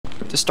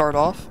To start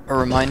off, a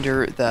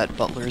reminder that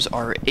butlers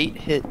are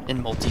 8-hit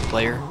in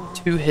multiplayer,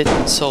 2-hit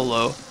in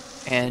solo,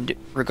 and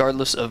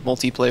regardless of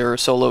multiplayer or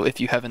solo, if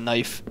you have a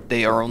knife,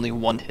 they are only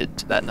 1 hit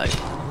to that knife.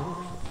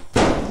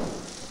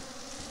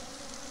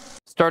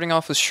 Starting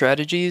off with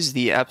strategies,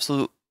 the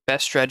absolute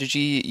best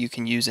strategy you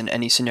can use in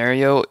any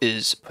scenario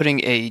is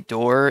putting a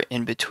door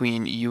in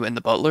between you and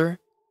the butler.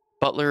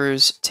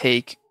 Butlers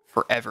take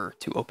forever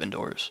to open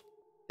doors.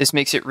 This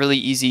makes it really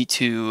easy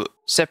to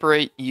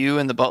separate you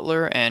and the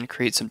butler and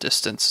create some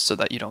distance so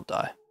that you don't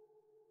die.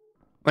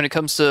 When it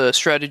comes to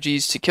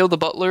strategies to kill the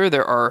butler,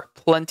 there are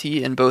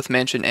plenty in both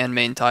mansion and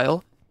main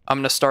tile. I'm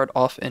going to start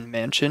off in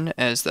mansion,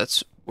 as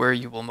that's where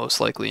you will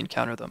most likely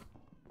encounter them.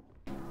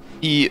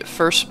 The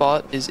first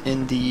spot is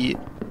in the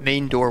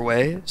main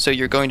doorway, so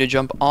you're going to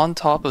jump on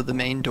top of the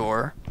main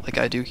door, like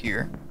I do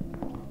here,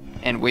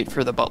 and wait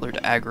for the butler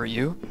to aggro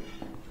you.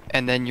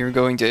 And then you're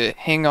going to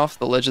hang off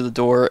the ledge of the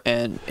door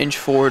and inch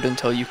forward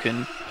until you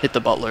can hit the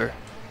butler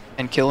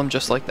and kill him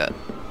just like that.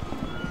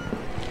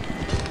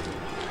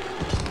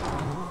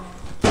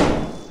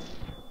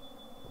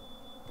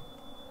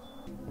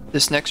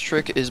 This next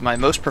trick is my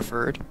most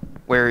preferred,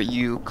 where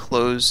you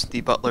close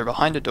the butler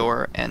behind a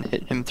door and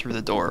hit him through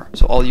the door.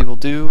 So all you will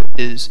do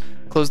is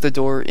close the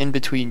door in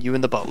between you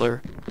and the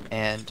butler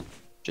and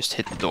just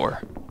hit the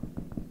door.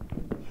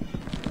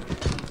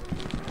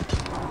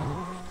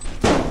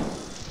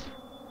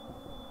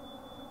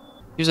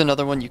 Here's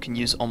another one you can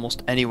use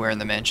almost anywhere in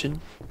the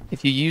mansion.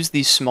 If you use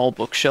these small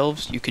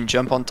bookshelves, you can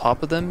jump on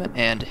top of them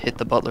and hit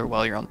the butler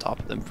while you're on top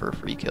of them for a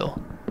free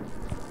kill.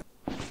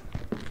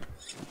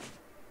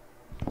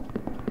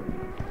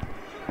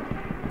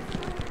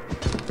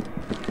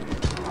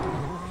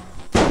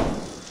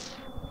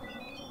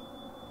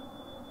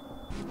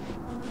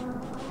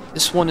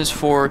 This one is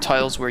for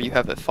tiles where you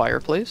have a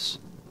fireplace.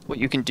 What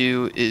you can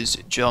do is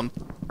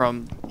jump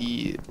from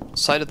the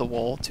side of the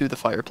wall to the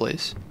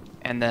fireplace,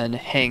 and then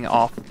hang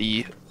off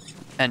the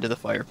end of the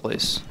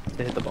fireplace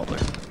to hit the butler.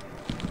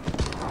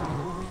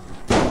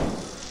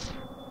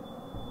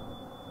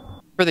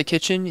 For the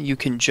kitchen, you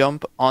can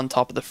jump on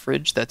top of the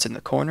fridge that's in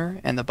the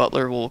corner, and the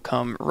butler will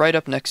come right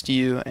up next to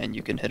you, and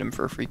you can hit him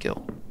for a free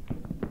kill.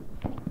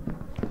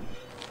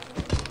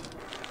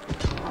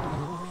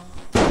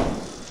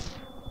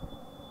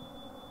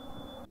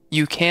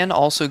 You can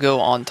also go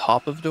on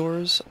top of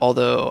doors,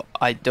 although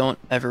I don't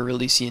ever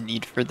really see a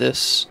need for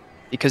this,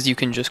 because you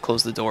can just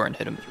close the door and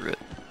hit him through it.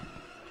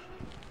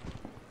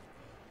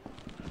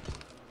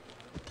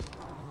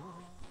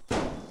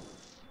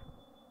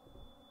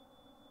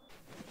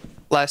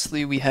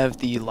 Lastly, we have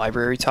the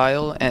library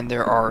tile, and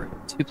there are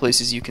 2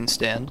 places you can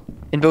stand.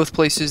 In both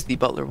places, the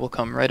butler will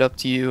come right up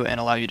to you and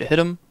allow you to hit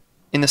him.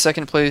 In the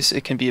second place,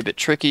 it can be a bit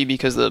tricky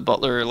because the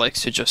butler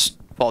likes to just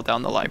fall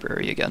down the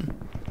library again.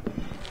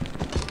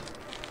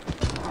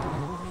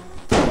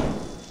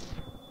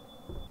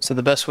 So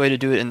the best way to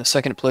do it in the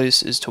second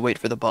place is to wait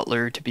for the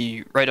butler to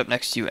be right up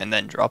next to you and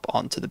then drop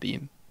onto the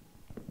beam.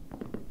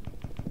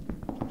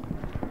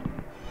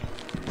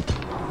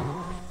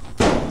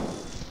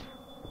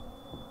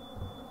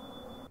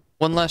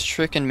 One last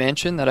trick in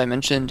mansion that I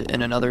mentioned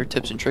in another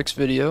tips and tricks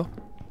video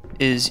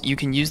is you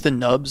can use the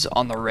nubs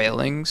on the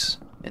railings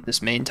in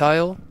this main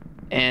tile,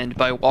 and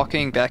by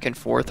walking back and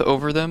forth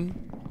over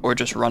them or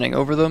just running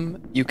over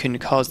them, you can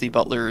cause the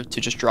butler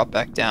to just drop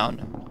back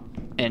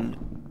down and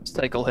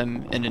cycle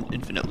him in an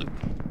infinite loop.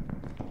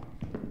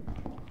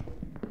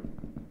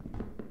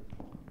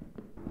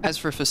 As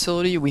for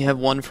facility, we have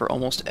one for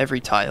almost every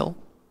tile.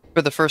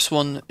 For the first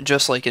one,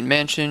 just like in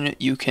mansion,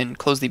 you can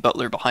close the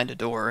butler behind a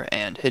door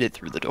and hit it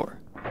through the door.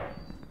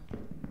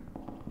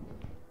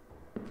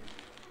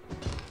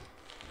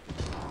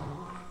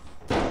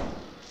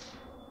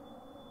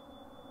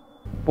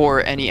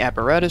 For any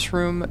apparatus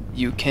room,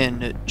 you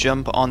can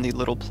jump on the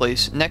little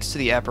place next to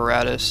the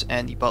apparatus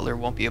and the butler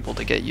won't be able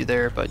to get you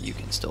there, but you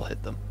can still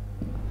hit them.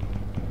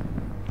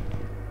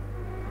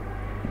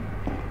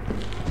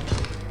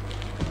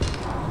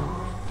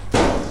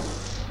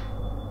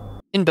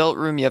 In belt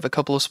room, you have a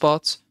couple of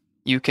spots.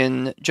 You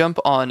can jump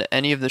on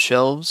any of the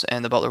shelves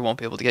and the butler won't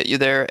be able to get you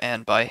there,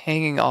 and by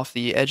hanging off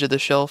the edge of the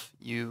shelf,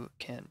 you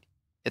can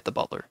hit the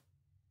butler.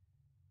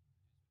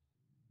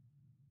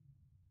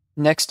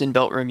 Next, in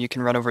belt room, you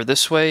can run over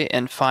this way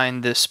and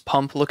find this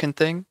pump looking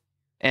thing,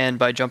 and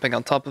by jumping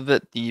on top of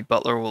it, the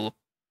butler will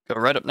go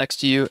right up next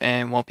to you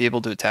and won't be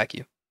able to attack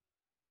you.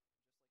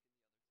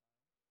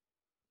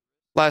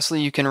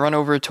 Lastly, you can run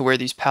over to where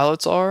these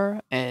pallets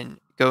are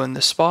and go in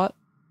this spot.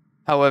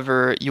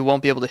 However, you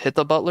won't be able to hit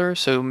the butler,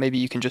 so maybe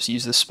you can just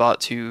use this spot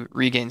to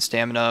regain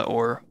stamina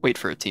or wait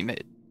for a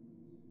teammate.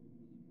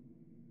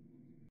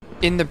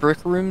 In the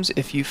brick rooms,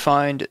 if you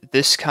find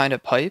this kind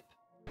of pipe,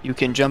 you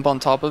can jump on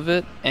top of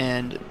it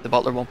and the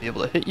butler won't be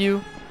able to hit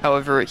you.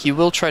 However, he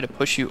will try to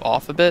push you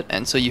off a bit,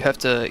 and so you have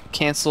to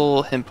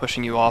cancel him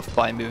pushing you off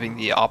by moving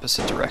the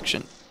opposite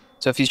direction.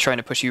 So if he's trying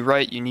to push you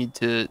right, you need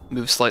to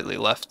move slightly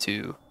left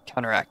to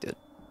counteract it.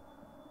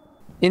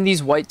 In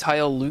these white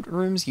tile loot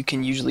rooms, you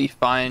can usually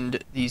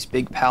find these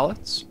big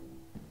pallets.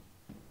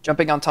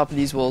 Jumping on top of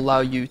these will allow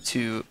you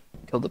to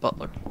kill the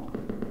butler.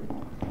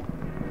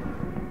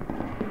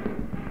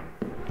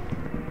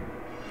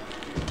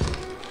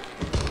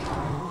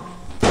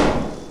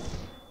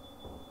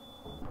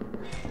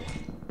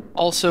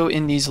 Also,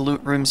 in these loot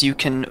rooms, you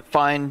can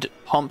find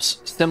pumps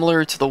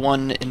similar to the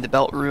one in the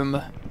belt room,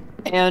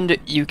 and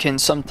you can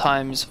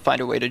sometimes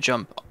find a way to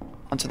jump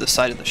onto the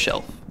side of the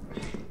shelf.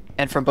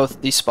 And from both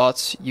of these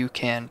spots, you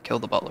can kill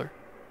the butler.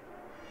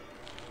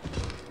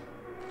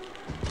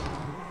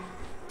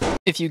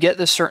 If you get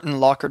this certain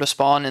locker to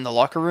spawn in the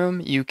locker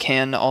room, you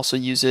can also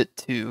use it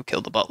to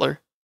kill the butler.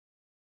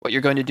 What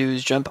you're going to do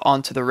is jump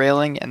onto the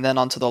railing and then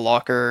onto the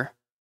locker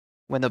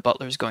when the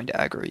butler is going to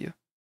aggro you.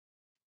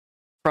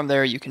 From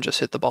there, you can just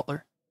hit the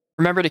butler.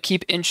 Remember to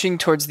keep inching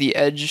towards the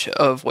edge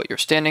of what you're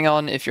standing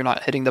on. If you're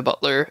not hitting the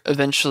butler,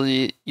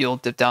 eventually you'll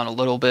dip down a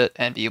little bit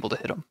and be able to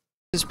hit him.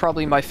 This is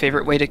probably my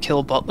favorite way to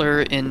kill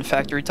butler in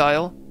Factory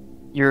Tile.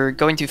 You're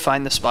going to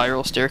find the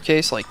spiral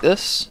staircase like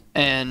this,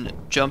 and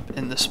jump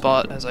in the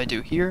spot as I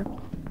do here.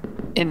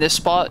 In this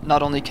spot,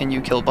 not only can you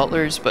kill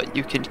butlers, but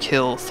you can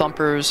kill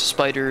thumpers,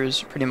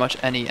 spiders, pretty much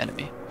any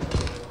enemy.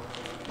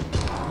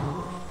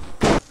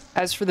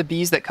 As for the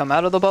bees that come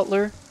out of the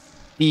butler,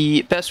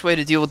 the best way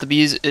to deal with the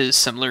bees is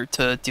similar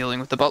to dealing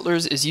with the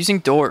butlers, is using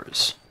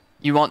doors.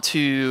 You want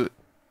to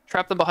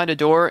trap them behind a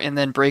door and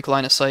then break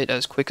line of sight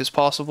as quick as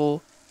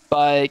possible.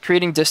 By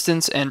creating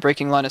distance and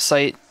breaking line of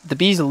sight, the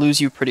bees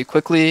lose you pretty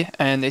quickly,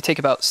 and they take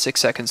about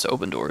 6 seconds to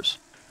open doors.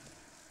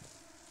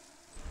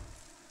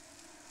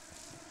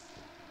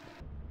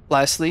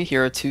 Lastly,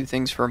 here are 2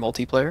 things for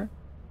multiplayer.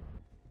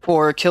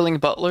 For killing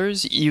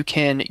butlers, you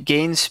can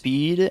gain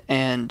speed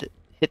and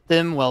hit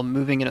them while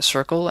moving in a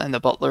circle, and the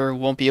butler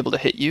won't be able to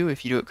hit you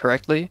if you do it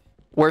correctly.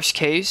 Worst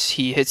case,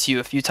 he hits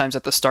you a few times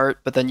at the start,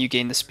 but then you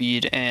gain the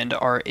speed and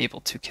are able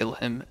to kill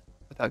him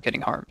without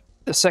getting harmed.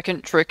 The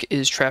second trick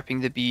is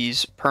trapping the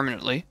bees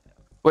permanently.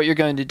 What you're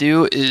going to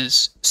do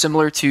is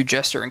similar to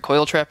Jester and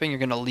Coil trapping, you're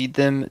going to lead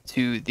them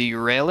to the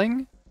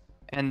railing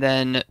and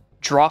then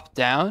drop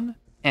down,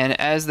 and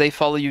as they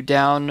follow you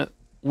down,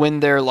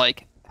 when they're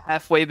like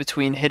halfway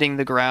between hitting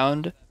the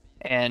ground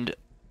and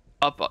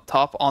up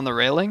top on the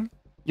railing,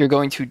 you're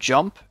going to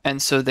jump,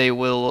 and so they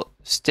will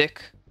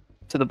stick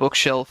to the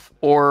bookshelf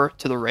or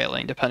to the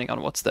railing, depending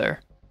on what's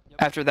there.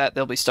 After that,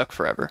 they'll be stuck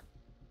forever.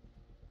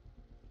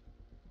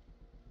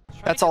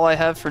 That's all I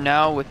have for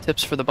now with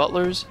tips for the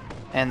butlers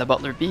and the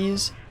butler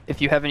bees.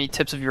 If you have any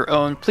tips of your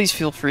own, please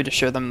feel free to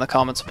share them in the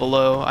comments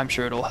below. I'm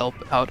sure it'll help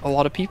out a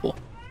lot of people.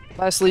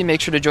 Lastly,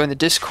 make sure to join the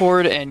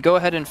Discord and go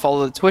ahead and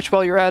follow the Twitch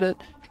while you're at it.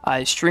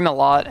 I stream a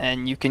lot,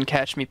 and you can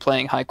catch me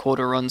playing high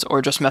quota runs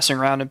or just messing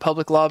around in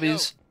public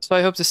lobbies. So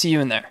I hope to see you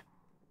in there.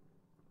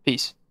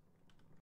 Peace.